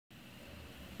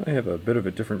I have a bit of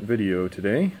a different video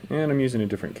today, and I'm using a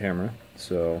different camera,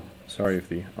 so sorry if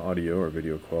the audio or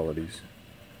video quality's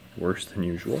worse than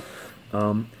usual.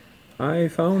 I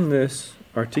found this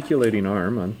articulating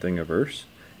arm on Thingiverse,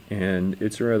 and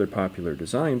it's a rather popular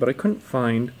design, but I couldn't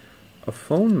find a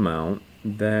phone mount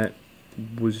that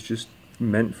was just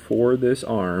meant for this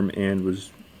arm and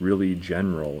was really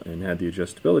general and had the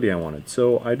adjustability I wanted.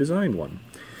 So I designed one.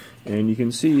 And you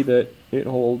can see that it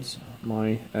holds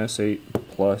my S8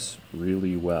 Plus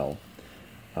really well.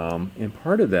 And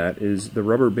part of that is the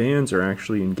rubber bands are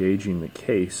actually engaging the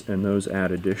case, and those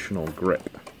add additional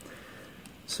grip.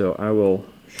 So I will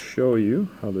show you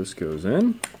how this goes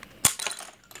in.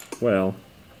 Well,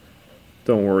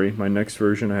 don't worry, my next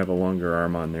version I have a longer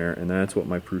arm on there, and that's what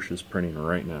my Prusa is printing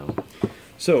right now.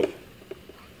 So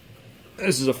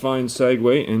this is a fine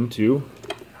segue into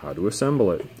how to assemble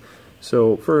it.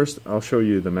 So first, I'll show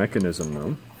you the mechanism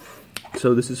though.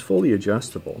 So this is fully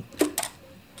adjustable.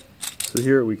 So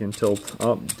here we can tilt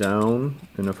up, down,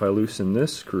 and if I loosen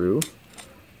this screw,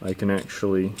 I can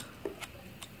actually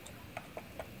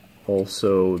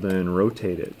also then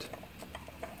rotate it.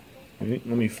 Okay,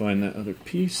 let me find that other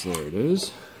piece. There it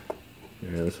is.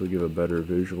 Yeah, this will give a better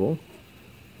visual.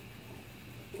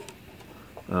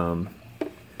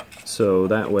 So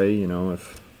that way, you know,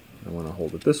 if I want to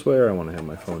hold it this way or I want to have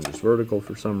my phone just vertical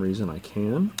for some reason, I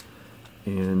can.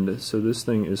 And so this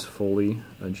thing is fully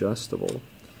adjustable.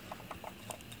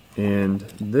 And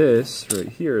this right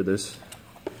here, this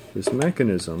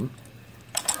mechanism,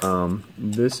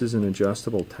 this is an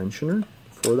adjustable tensioner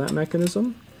for that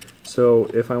mechanism. So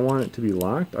if I want it to be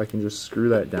locked, I can just screw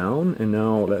that down, and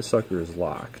now that sucker is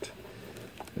locked.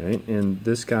 Right? And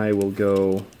this guy will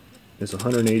go, it's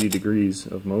 180 degrees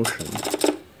of motion.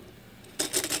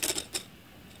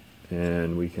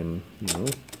 And we can, you know,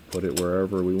 put it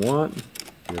wherever we want,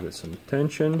 give it some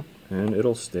tension, and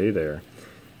it'll stay there.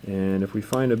 And if we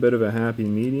find a bit of a happy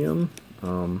medium,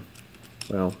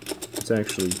 well, it's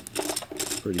actually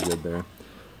pretty good there.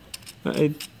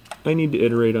 I need to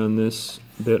iterate on this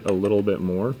bit a little bit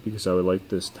more because I would like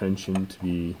this tension to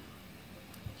be,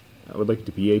 I would like it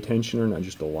to be a tensioner, not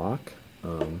just a lock.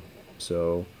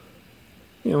 So,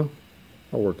 you know,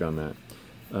 I'll work on that.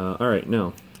 Alright,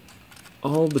 now,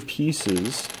 all the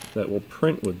pieces that will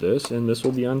print with this, and this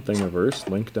will be on Thingiverse,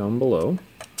 link down below.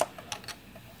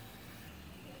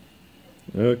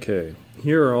 Okay,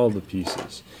 here are all the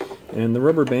pieces. And the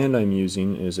rubber band I'm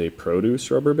using is a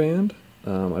Produce rubber band.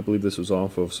 I believe this was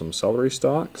off of some celery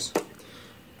stalks.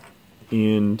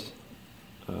 And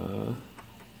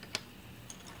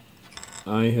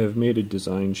I have made a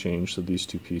design change so these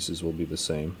two pieces will be the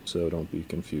same, so don't be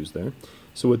confused there.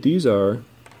 So what these are,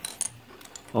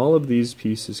 all of these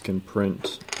pieces can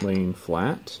print laying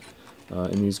flat,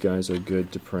 and these guys are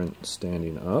good to print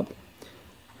standing up.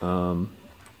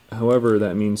 However,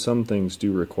 that means some things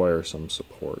do require some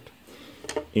support.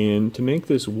 And to make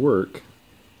this work,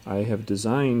 I have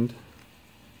designed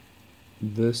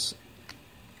this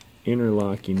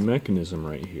interlocking mechanism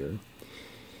right here.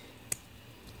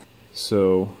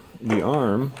 So the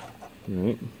arm,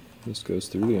 right, this goes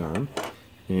through the arm,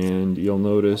 and you'll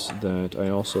notice that I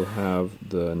also have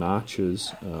the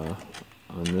notches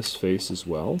on this face as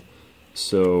well.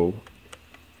 So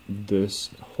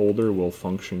this holder will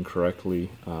function correctly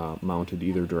mounted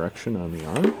either direction on the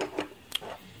arm.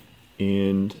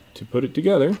 And to put it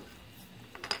together,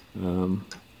 we're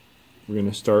going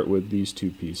to start with these two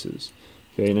pieces.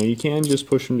 Okay, now you can just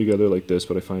push them together like this,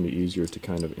 but I find it easier to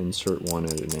kind of insert one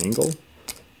at an angle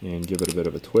and give it a bit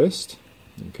of a twist.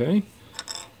 Okay,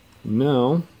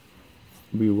 now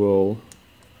we will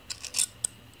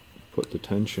put the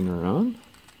tensioner on,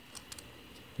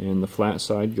 and the flat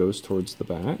side goes towards the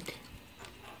back.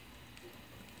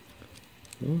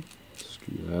 Okay,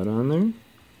 screw that on there.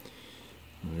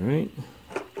 Alright,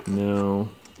 now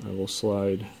I will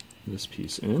slide this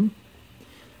piece in,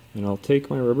 and I'll take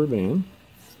my rubber band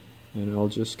and I'll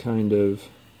just kind of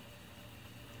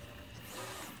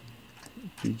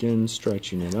begin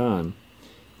stretching it on.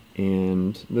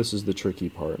 And this is the tricky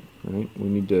part, right? We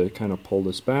need to kind of pull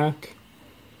this back,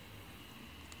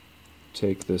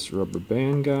 take this rubber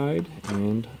band guide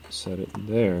and set it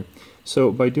there.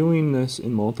 So by doing this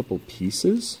in multiple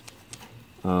pieces,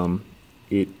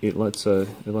 it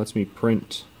lets me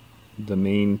print the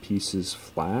main pieces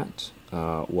flat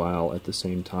while at the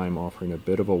same time offering a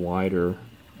bit of a wider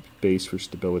base for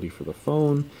stability for the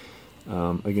phone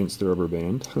against the rubber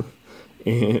band.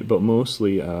 But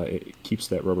mostly it keeps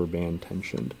that rubber band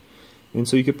tensioned. And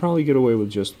so you could probably get away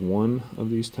with just one of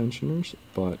these tensioners,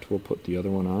 but we'll put the other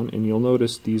one on. And you'll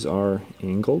notice these are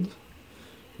angled,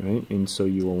 right? And so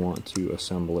you will want to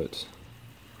assemble it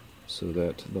so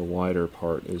that the wider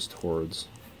part is towards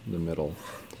the middle,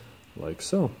 like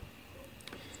so.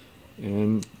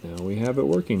 And now we have it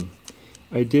working.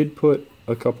 I did put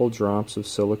a couple drops of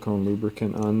silicone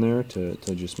lubricant on there to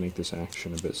just make this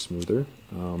action a bit smoother,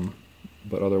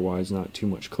 but otherwise not too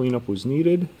much cleanup was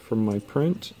needed from my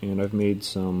print, and I've made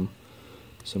some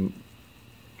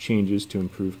changes to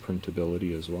improve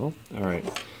printability as well. Alright,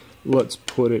 let's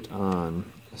put it on.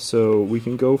 So we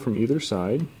can go from either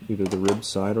side, either the rib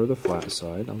side or the flat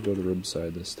side. I'll go the rib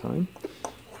side this time.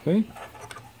 Okay,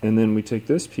 and then we take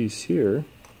this piece here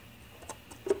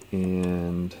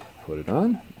and put it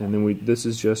on, and then this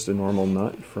is just a normal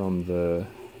nut from the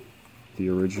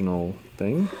original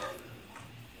thing,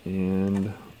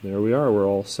 and there we are, we're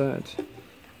all set.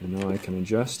 And now I can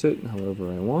adjust it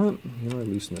however I want. I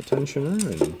loosen the tensioner,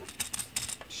 and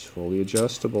it's fully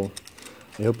adjustable.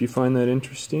 I hope you find that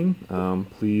interesting.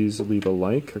 Please leave a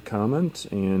like or comment,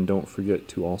 and don't forget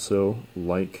to also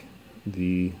like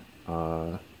the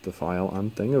file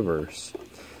on Thingiverse.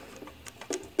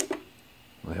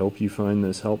 I hope you find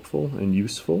this helpful and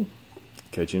useful.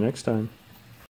 Catch you next time.